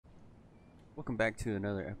Welcome back to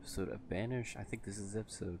another episode of Banished. I think this is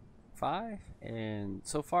episode 5, and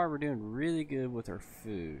so far we're doing really good with our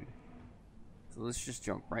food. So let's just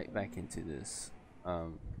jump right back into this.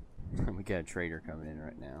 We got a trader coming in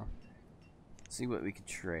right now. See what we could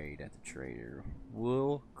trade at the trader.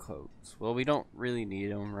 Wool coats. Well, we don't really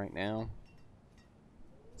need them right now,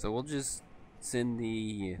 so we'll just send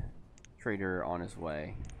the trader on his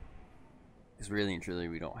way. Because really and truly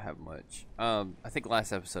we don't have much. I think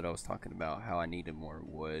last episode I was talking about how I needed more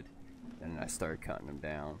wood, and I started cutting them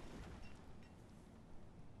down.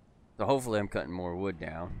 So hopefully I'm cutting more wood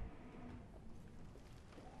down.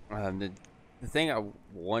 The thing I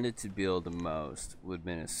wanted to build the most would have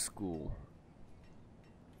been a school.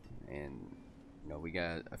 And, you know, we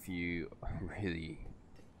got a few really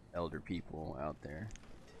elder people out there.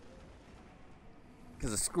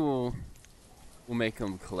 Because a school will make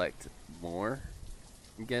them collect more,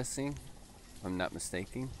 I'm guessing, if I'm not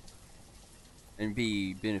mistaken, and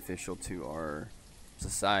be beneficial to our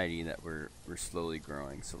society that we're slowly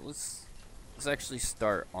growing. So let's actually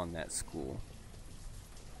start on that school.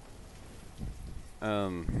 I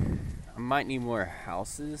might need more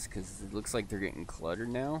houses because it looks like they're getting cluttered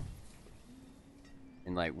now,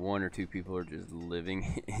 and like one or two people are just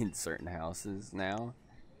living in certain houses now,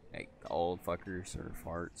 like the old fuckers or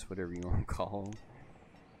farts, whatever you want to call them.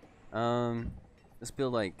 Let's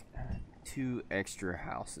build like 2 extra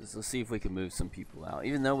houses. Let's see if we can move some people out,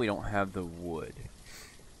 even though we don't have the wood.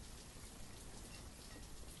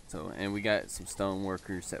 So, and we got some stone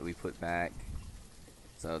workers that we put back,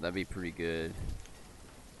 so that'd be pretty good.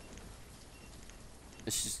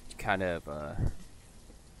 It's just kind of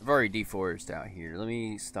I've already deforested out here. Let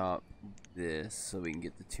me stop this so we can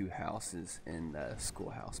get the 2 houses and the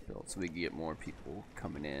schoolhouse built, so we can get more people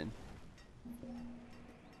coming in.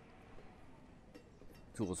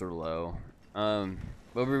 Tools are low.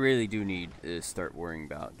 What we really do need is start worrying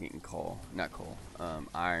about getting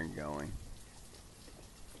iron going,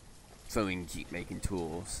 so we can keep making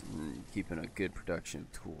tools and keeping a good production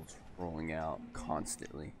of tools rolling out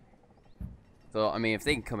constantly. So I mean, if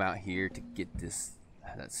they can come out here to get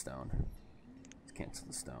that stone, let's cancel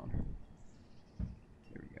the stone.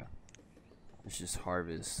 There we go. Let's just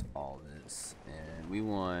harvest all this, and we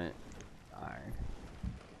want iron.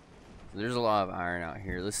 So there's a lot of iron out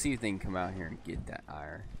here. Let's see if they can come out here and get that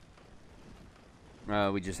iron.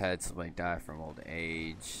 We just had somebody die from old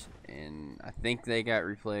age, and I think they got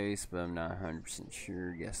replaced, but I'm not 100%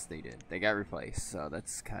 sure. Yes, they did. They got replaced, so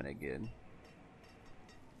that's kind of good.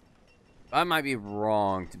 I might be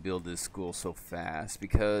wrong to build this school so fast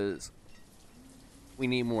because we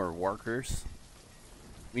need more workers.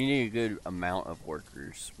 We need a good amount of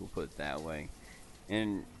workers, we'll put it that way.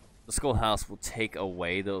 And the schoolhouse will take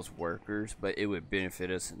away those workers, but it would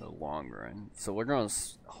benefit us in the long run. So we're going to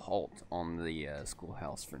halt on the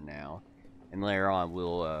schoolhouse for now, and later on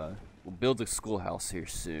we'll build the schoolhouse here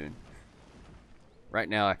soon. Right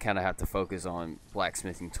now I kind of have to focus on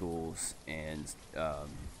blacksmithing tools and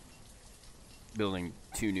building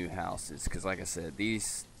 2 new houses, because like I said,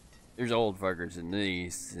 there's old fuckers in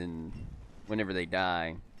these, and whenever they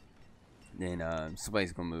die, then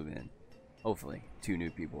somebody's gonna move in. Hopefully 2 new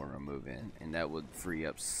people are gonna move in, and that would free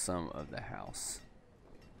up some of the house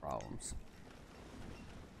problems.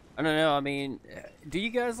 I don't know, I mean, do you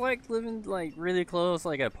guys like living like really close,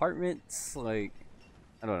 like apartments? Like,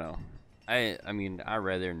 I don't know. I mean, I'd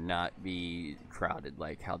rather not be crowded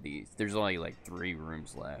like how there's only like 3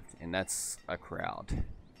 rooms left, and that's a crowd.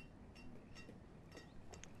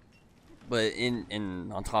 But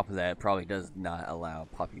on top of that, it probably does not allow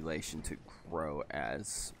population to grow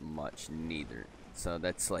as much neither. So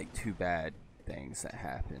that's like 2 bad things that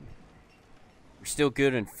happen. We're still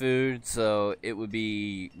good in food, so it would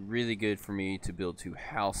be really good for me to build 2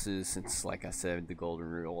 houses, since like I said, the golden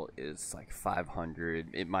rule is like 500.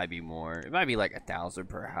 It might be more. It might be like 1,000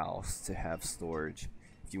 per house to have storage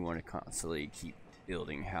if you want to constantly keep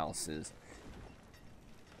building houses.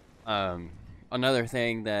 Another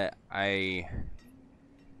thing that I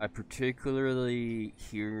particularly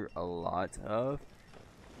hear a lot of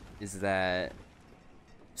is that,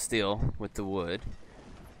 still with the wood,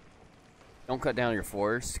 don't cut down your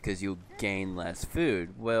forest because you'll gain less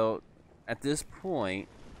food. Well, at this point,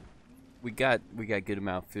 we got good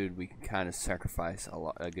amount of food. We can kind of sacrifice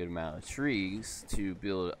a good amount of trees to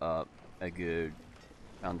build up a good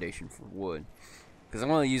foundation for wood. Because I'm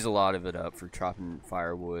going to use a lot of it up for chopping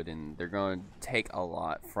firewood, and they're going to take a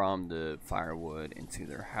lot from the firewood into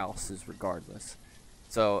their houses regardless.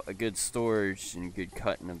 So a good storage and good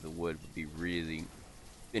cutting of the wood would be really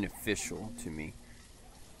beneficial to me.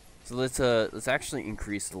 So let's actually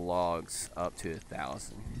increase the logs up to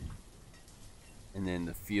 1,000. and then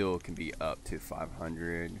the fuel can be up to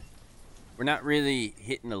 500. We're not really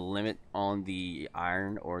hitting the limit on the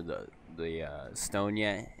iron or the stone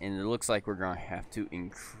yet, and it looks like we're gonna have to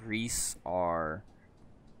increase our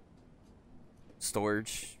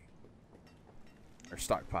storage, our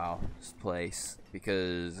stockpile place,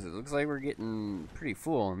 because it looks like we're getting pretty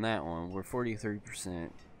full on that one. We're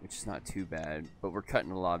 43%, which is not too bad, but we're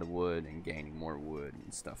cutting a lot of wood and gaining more wood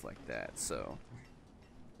and stuff like that, so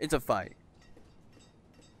it's a fight.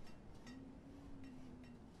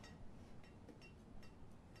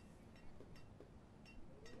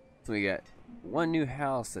 So we got one new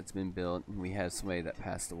house that's been built, and we had somebody that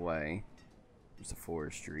passed away. There's a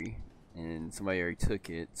forestry, and somebody already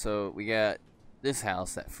took it. So we got this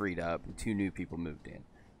house that freed up, and 2 new people moved in.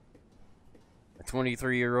 A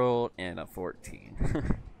 23-year-old and a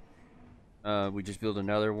 14. We just built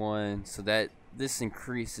another one, so that this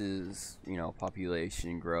increases, you know,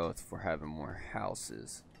 population growth for having more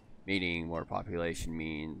houses. Meaning more population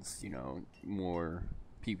means, you know, more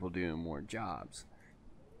people doing more jobs.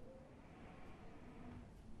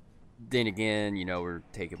 Then again, you know, we're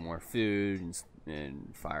taking more food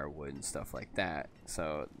and firewood and stuff like that.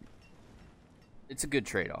 So it's a good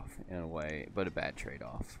trade-off in a way, but a bad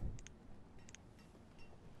trade-off.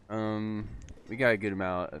 We got a good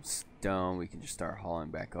amount of stone. We can just start hauling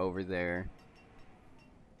back over there.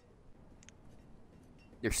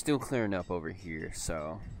 They're still clearing up over here,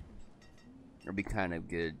 so it'll be kind of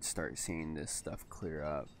good to start seeing this stuff clear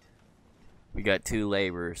up. We got 2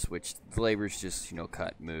 laborers, which the laborers just, you know,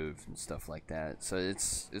 cut, move, and stuff like that. So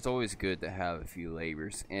it's always good to have a few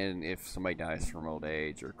laborers. And if somebody dies from old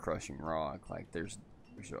age or crushing rock, like there's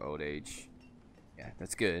your old age, yeah,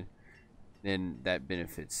 that's good. Then that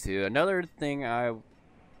benefits too. Another thing I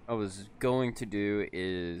was going to do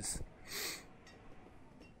is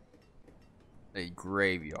a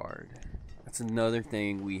graveyard. That's another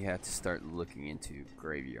thing we have to start looking into.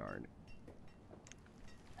 Graveyard.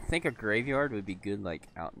 I think a graveyard would be good, like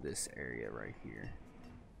out in this area right here,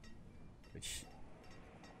 which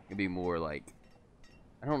could be more like,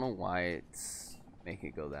 I don't know why it's making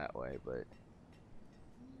it go that way, but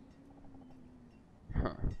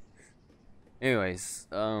anyways,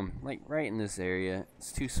 like right in this area,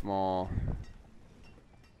 it's too small.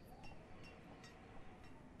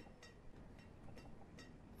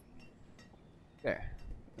 There,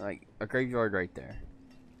 like a graveyard right there.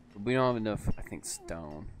 But we don't have enough, I think,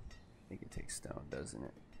 stone. I think it takes stone, doesn't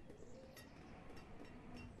it?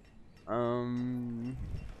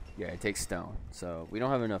 Yeah, it takes stone. So we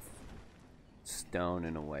don't have enough stone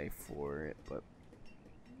in a way for it, but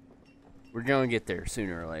we're gonna get there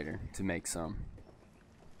sooner or later to make some.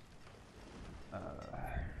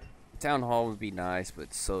 Town hall would be nice, but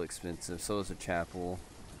it's so expensive. So is a chapel.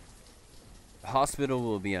 The hospital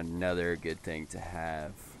will be another good thing to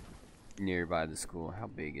have nearby the school. How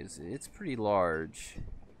big is it? It's pretty large.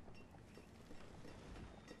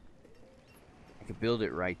 I could build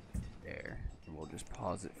it right there, and we'll just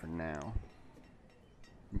pause it for now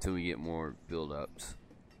until we get more build-ups.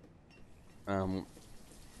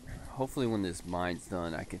 Hopefully when this mine's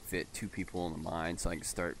done, I can fit 2 people in the mine, so I can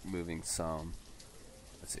start moving some,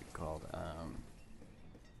 what's it called,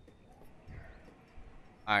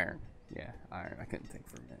 iron. Yeah, iron. I couldn't think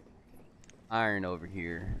for a minute. Iron over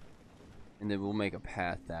here, and then we'll make a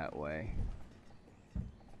path that way.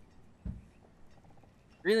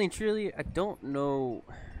 Really and truly, I don't know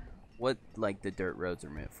what, like, the dirt roads are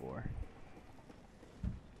meant for.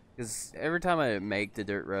 Because every time I make the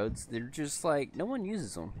dirt roads, they're just like, no one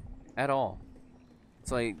uses them at all.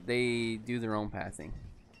 It's like they do their own pathing.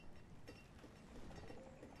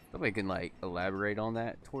 Somebody can, like, elaborate on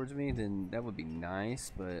that towards me, then that would be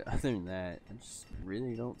nice. But other than that, I just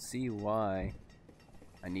really don't see why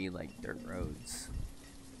I need, like, dirt roads.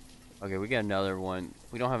 Okay, we got another one.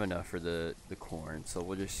 We don't have enough for the corn, so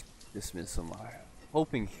we'll just dismiss them. I'm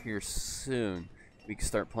hoping here soon we can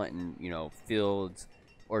start planting, you know, fields,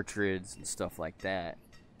 orchards, and stuff like that.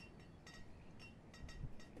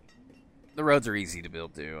 The roads are easy to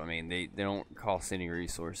build too. I mean, they don't cost any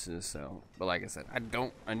resources. So, but like I said,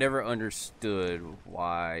 I never understood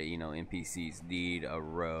why, you know, NPCs need a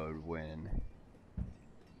road when,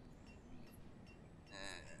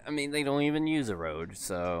 I mean, they don't even use a road.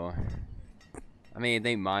 So, I mean,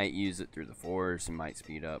 they might use it through the forest and might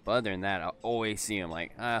speed up. But other than that, I always see them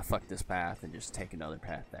like, fuck this path, and just take another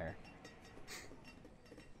path there.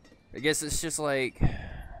 I guess it's just like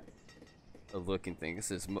a looking thing. It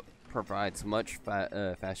says provides much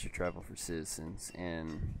faster travel for citizens,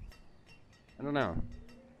 and I don't know.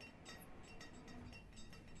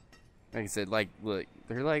 Like I said, like, look,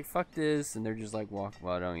 they're like, fuck this, and they're just like walk.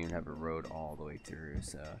 Well, I don't even have a road all the way through,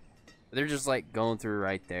 so they're just like going through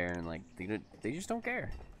right there, and like they just don't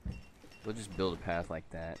care. We'll just build a path like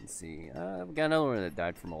that and see. We got another one that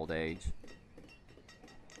died from old age.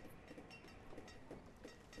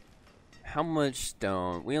 How much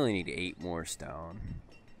stone? We only need 8 more stone,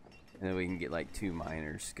 and then we can get like 2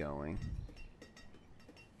 miners going.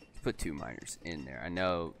 Let's put 2 miners in there. I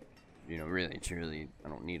know, you know, really and truly, I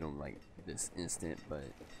don't need them like this instant, but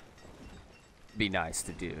it'd be nice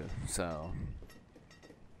to do. So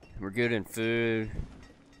we're good in food.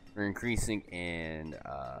 We're increasing in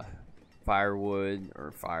firewood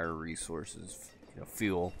or fire resources, you know,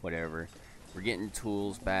 fuel, whatever. We're getting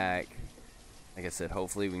tools back. Like I said,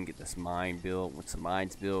 hopefully we can get this mine built. Once the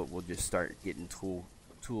mine's built, we'll just start getting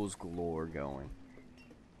tools galore going.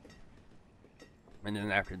 And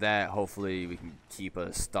then after that, hopefully we can keep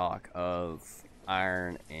a stock of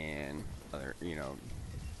iron and other, you know,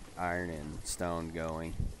 iron and stone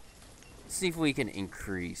going. See if we can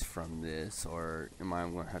increase from this, or am I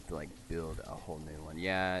going to have to like build a whole new one?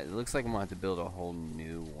 Yeah, it looks like I'm going to have to build a whole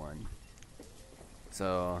new one.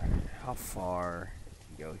 So how far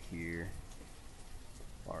go here?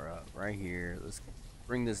 Far up, right here. Let's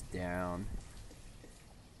bring this down.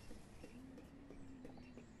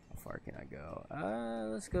 How far can I go?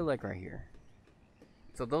 Let's go like right here.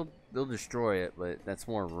 So they'll destroy it, but that's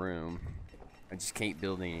more room. I just can't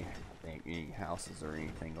build any houses or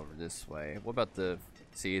anything over this way. What about the?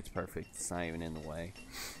 See, it's perfect. It's not even in the way.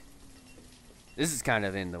 This is kind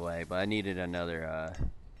of in the way, but I needed another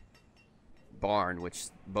barn, which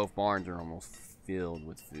both barns are almost filled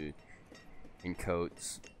with food and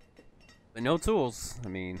coats, but no tools. I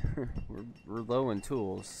mean, we're low in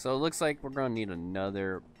tools, so it looks like we're gonna need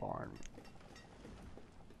another barn.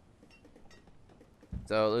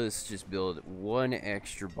 So let's just build 1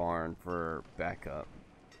 extra barn for backup.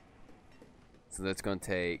 So that's gonna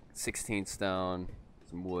take 16 stone,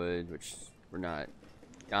 some wood, which we're not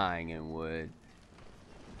dying in wood.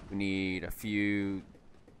 We need a few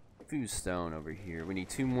stone over here. We need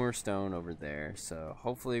 2 more stone over there. So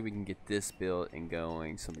hopefully we can get this built and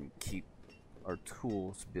going so we can keep our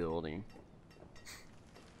tools building.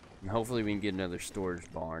 And hopefully we can get another storage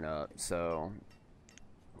barn up so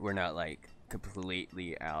we're not like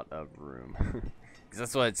completely out of room. Because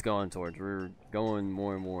that's what it's going towards. We're going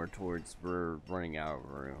more and more towards we're running out of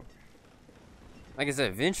room. Like I said,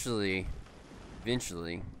 eventually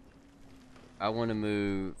I want to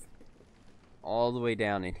move all the way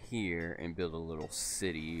down in here and build a little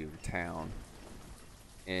city or town.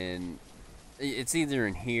 And it's either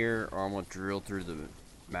in here or I'm going to drill through the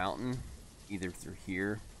mountain, either through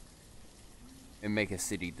here, and make a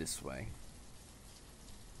city this way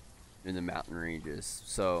in the mountain ranges.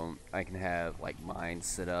 So I can have like mines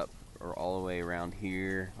set up or all the way around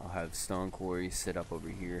here. I'll have stone quarries set up over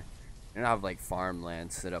here, and I'll have like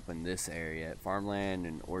farmland set up in this area, farmland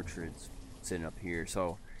and orchards sitting up here.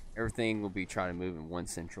 So everything will be trying to move in one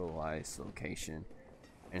centralized location,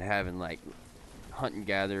 and having like hunting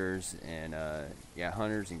gatherers and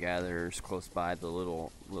hunters and gatherers close by the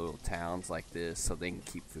little towns like this, so they can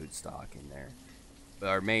keep food stock in there. But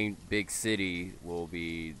our main big city will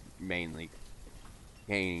be mainly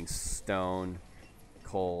gaining stone,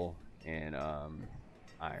 coal, and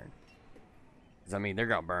iron. Because I mean, they're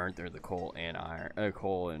gonna burn through the coal and iron,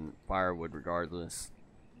 coal and firewood regardless.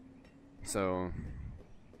 So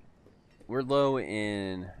we're low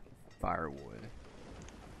in firewood,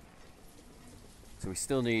 so we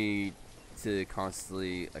still need to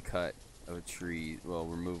constantly cut of trees, well,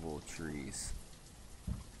 removal of trees.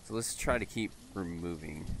 So let's try to keep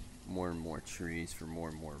removing more and more trees for more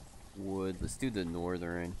and more wood. Let's do the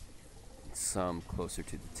northern, some closer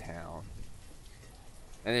to the town,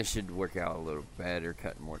 and it should work out a little better,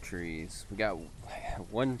 cutting more trees. We got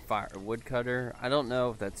 1 wood cutter. I don't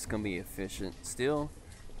know if that's gonna be efficient still,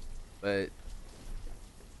 but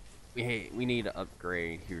we need to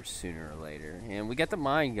upgrade here sooner or later. And we got the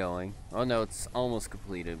mine going. Oh no, it's almost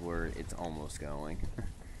completed. It's almost going.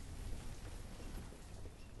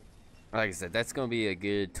 Like I said, that's gonna be a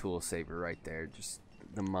good tool saver right there. Just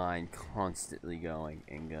the mine constantly going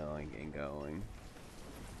and going and going.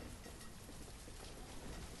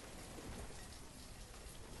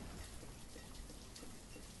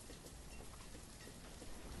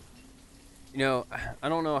 You know, I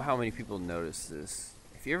don't know how many people notice this.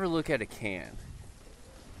 If you ever look at a can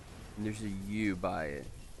and there's a U by it,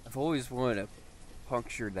 I've always wanted to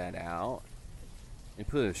puncture that out and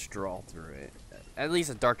put a straw through it. At least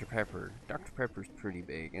a Dr. Pepper. Dr. Pepper's pretty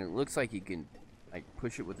big, and it looks like you can like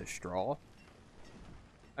push it with a straw.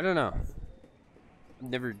 I don't know.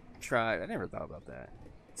 Never tried. I never thought about that.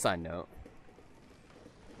 Side note.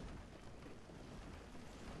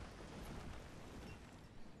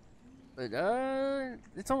 But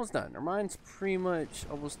it's almost done. Our mine's pretty much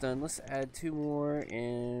almost done. Let's add 2 more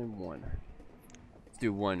and 1. Let's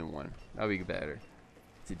do 1 and 1. That'll be better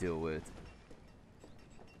to deal with.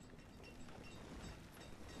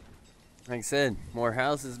 Like I said, more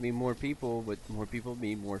houses mean more people, but more people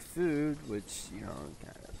mean more food, which, you know,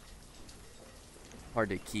 kind of hard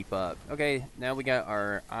to keep up. Okay, now we got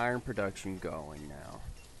our iron production going now.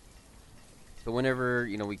 So whenever,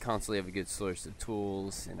 you know, we constantly have a good source of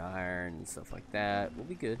tools and iron and stuff like that, we'll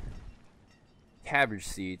be good. Cabbage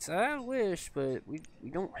seeds. I wish, but we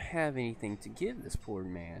don't have anything to give this poor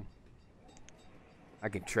man. I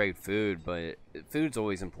could trade food, but food's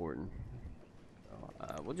always important.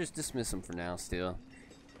 So, we'll just dismiss him for now still.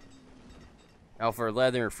 Now for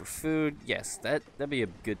leather for food, yes, that'd be a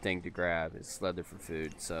good thing to grab, is leather for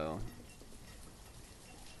food, so.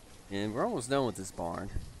 And we're almost done with this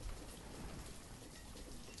barn.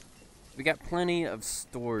 We got plenty of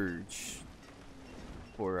storage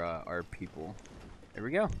for our people. There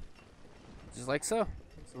we go. Just like so.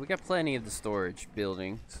 So we got plenty of the storage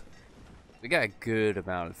buildings. We got a good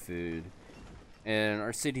amount of food. And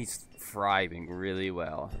our city's thriving really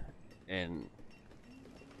well. And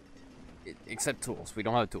except tools. We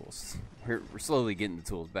don't have tools. We're slowly getting the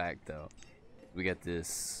tools back though. We got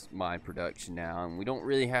this mine production now, and we don't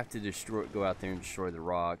really have to go out there and destroy the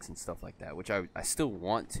rocks and stuff like that, which I still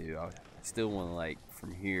want to. I still want to, like,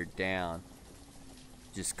 from here down,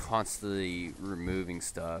 just constantly removing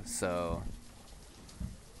stuff, so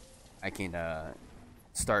I can I'm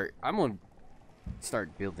gonna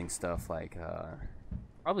start building stuff like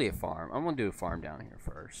probably a farm. I'm gonna do a farm down here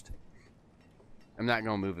first. I'm not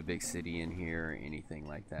gonna move a big city in here or anything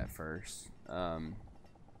like that first.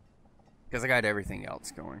 Because I got everything else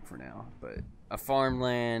going for now. But a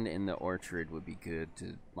farmland in the orchard would be good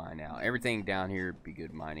to mine out. Everything down here would be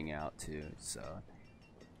good mining out too.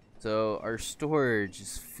 So our storage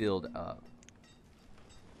is filled up.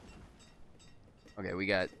 Okay, we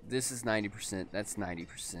got, this is 90%, that's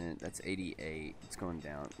 90%, that's 88, it's going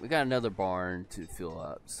down. We got another barn to fill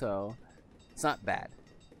up, so it's not bad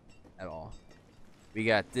at all. We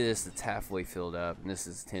got this that's halfway filled up, and this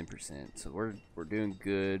is 10%, so we're doing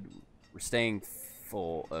good. We're staying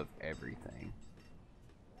full of everything.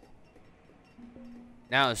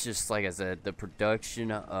 Now it's just, like I said, the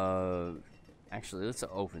production of... Actually, let's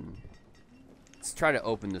try to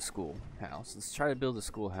open the schoolhouse. Let's try to build a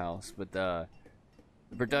schoolhouse, but the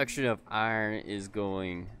production of iron is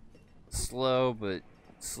going slow, but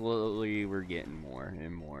slowly we're getting more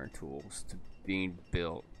and more tools to being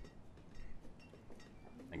built.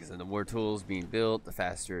 Like I said, the more tools being built, the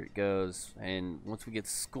faster it goes. And once we get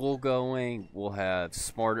school going, we'll have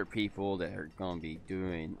smarter people that are going to be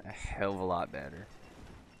doing a hell of a lot better.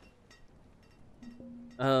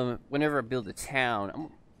 Whenever I build a town,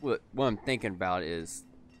 what I'm thinking about is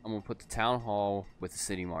I'm going to put the town hall with the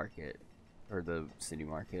city market. Or the city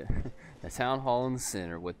market. The town hall in the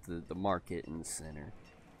center with the market in the center.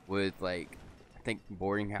 With, like, I think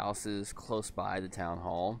boarding houses close by the town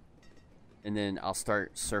hall. And then I'll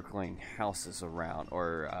start circling houses around,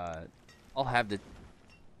 or I'll have the,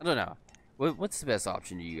 I don't know, what's the best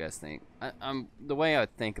option do you guys think? The way I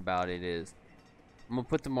think about it is, I'm gonna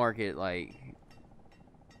put the market like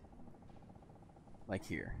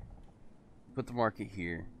here, put the market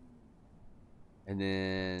here, and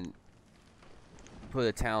then put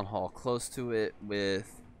a town hall close to it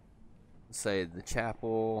with, say, the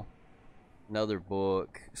chapel, another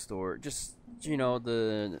book store, just, you know,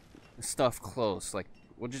 the stuff close. Like,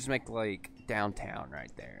 we'll just make like downtown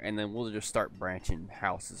right there, and then we'll just start branching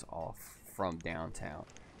houses off from downtown.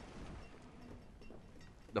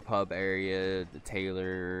 The pub area, the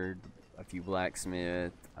tailor, a few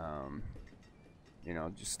blacksmith, you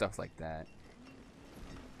know, just stuff like that.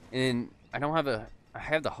 And I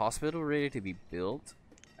have the hospital ready to be built.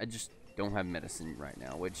 I just don't have medicine right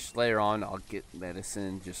now, which later on I'll get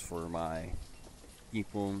medicine just for my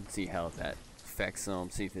people, see how that affects them,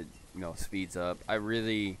 see if it, you know, speeds up. I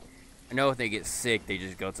know if they get sick, they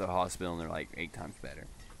just go to the hospital and they're like 8 times better.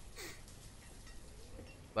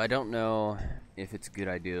 But I don't know if it's a good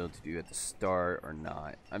idea to do at the start or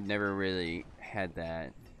not. I've never really had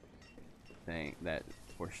that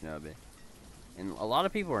portion of it. And a lot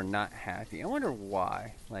of people are not happy. I wonder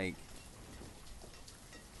why. Like,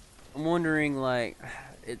 I'm wondering, like,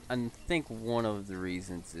 I think one of the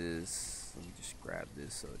reasons is, let me just grab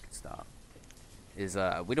this so it can stop, is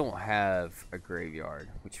we don't have a graveyard,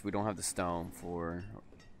 which we don't have the stone for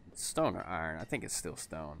stone or iron. I think it's still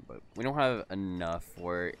stone, but we don't have enough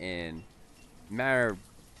for it. In a matter of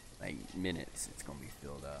like minutes, it's gonna be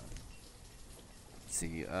filled up. Let's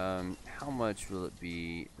see, how much will it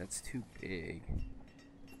be? That's too big.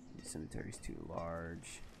 The cemetery's too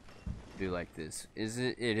large. Do like this.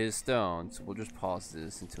 It is stone, so we'll just pause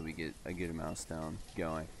this until we get a good amount of stone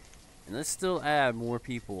going. And let's still add more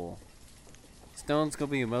people. Stone's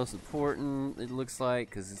gonna be the most important, it looks like,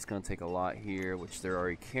 because it's gonna take a lot here, which they're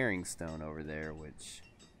already carrying stone over there, which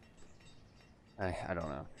I don't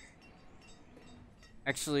know.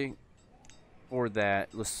 Actually, for that,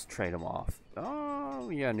 let's trade them off. Oh,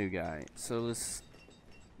 we got a new guy. So let's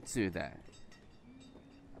do that.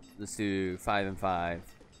 Let's do 5 and 5.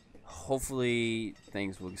 Hopefully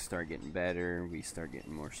things will start getting better. We start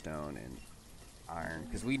getting more stone and iron,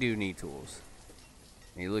 because we do need tools.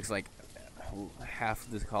 And it looks like half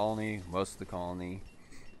of the colony, most of the colony,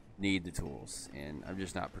 need the tools, and I'm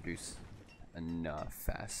just not producing enough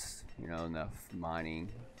fast, you know, enough mining,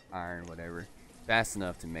 iron, whatever, fast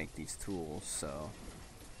enough to make these tools. So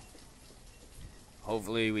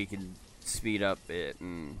hopefully we can speed up it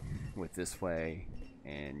and with this way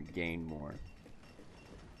and gain more,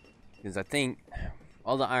 because I think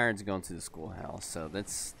all the iron's going to the schoolhouse, so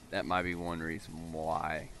that might be one reason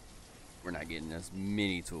why we're not getting as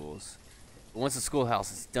many tools. But once the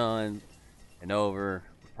schoolhouse is done and over,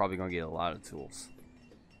 we're probably gonna get a lot of tools.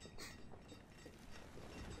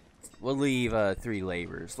 We'll leave 3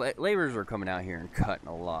 laborers. Laborers are coming out here and cutting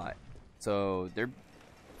a lot, so they're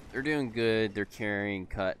doing good. They're carrying,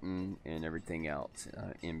 cutting, and everything else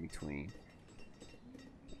in between.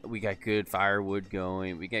 We got good firewood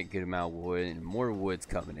going. We got good amount of wood, and more wood's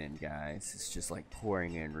coming in, guys. It's just like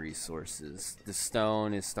pouring in resources. The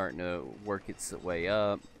stone is starting to work its way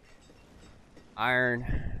up. Iron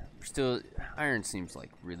seems like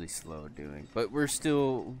really slow doing, but we're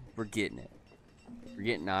getting it. We're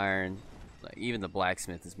getting iron. Like, even the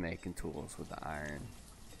blacksmith is making tools with the iron.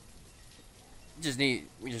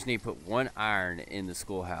 We just need to put 1 iron in the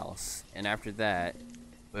schoolhouse, and after that,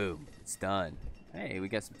 boom, it's done. Hey, we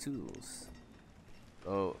got some tools.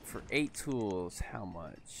 So for 8 tools, how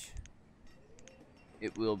much?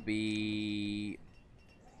 It will be,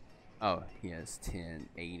 oh yes, 10,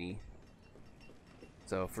 80.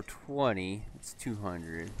 So for 20, it's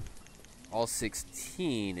 200. All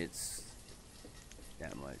 16, it's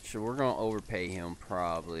that much. So we're gonna overpay him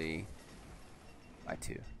probably by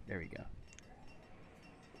 2. There we go.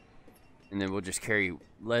 And then we'll just carry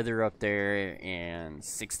leather up there and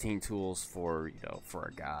 16 tools for, you know, for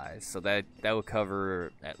our guys. So that would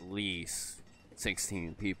cover at least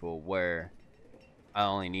 16 people, where I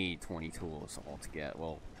only need 20 tools altogether.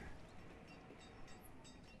 Well,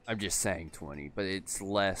 I'm just saying 20, but it's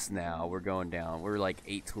less now. We're going down. We're like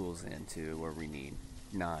 8 tools into where we need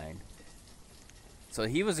 9. So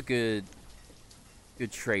he was a good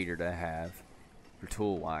trader to have for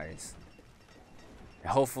tool wise.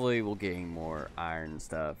 Hopefully we'll gain more iron and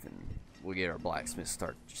stuff, and we'll get our blacksmith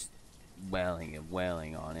start just wailing and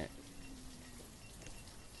wailing on it.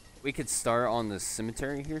 We could start on the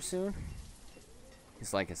cemetery here soon,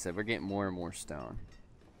 because like I said, we're getting more and more stone,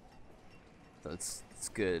 so it's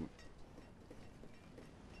good.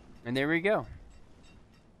 And there we go.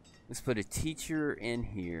 Let's put a teacher in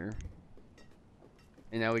here,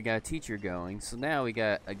 and now we got a teacher going. So now we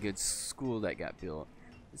got a good school that got built.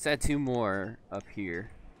 Let's add 2 more up here.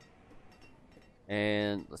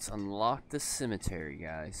 And let's unlock the cemetery,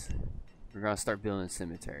 guys. We're gonna start building a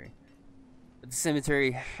cemetery. But the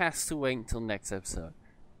cemetery has to wait until next episode.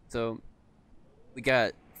 So we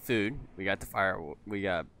got food, we got the firewood, we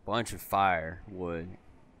got a bunch of firewood,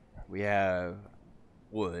 we have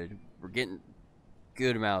wood, we're getting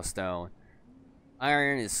good amount of stone.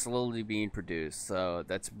 Iron is slowly being produced, so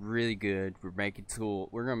that's really good. We're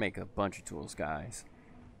gonna make a bunch of tools, guys.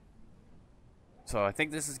 So I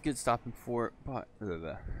think this is a good stopping point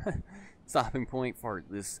for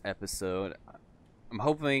this episode. I'm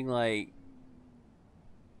hoping like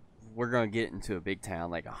we're gonna get into a big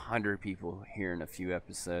town, like 100 people here in a few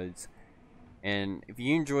episodes. And if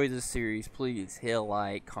you enjoy this series, please hit a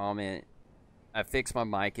like, comment. I fixed my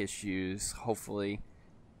mic issues, hopefully.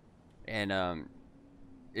 And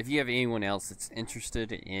if you have anyone else that's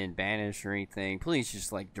interested in Banished or anything, please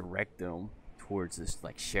just like direct them towards this,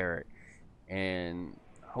 like share it. And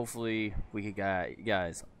hopefully we could you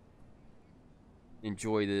guys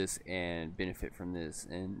enjoy this and benefit from this.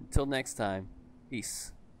 And until next time,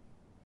 peace.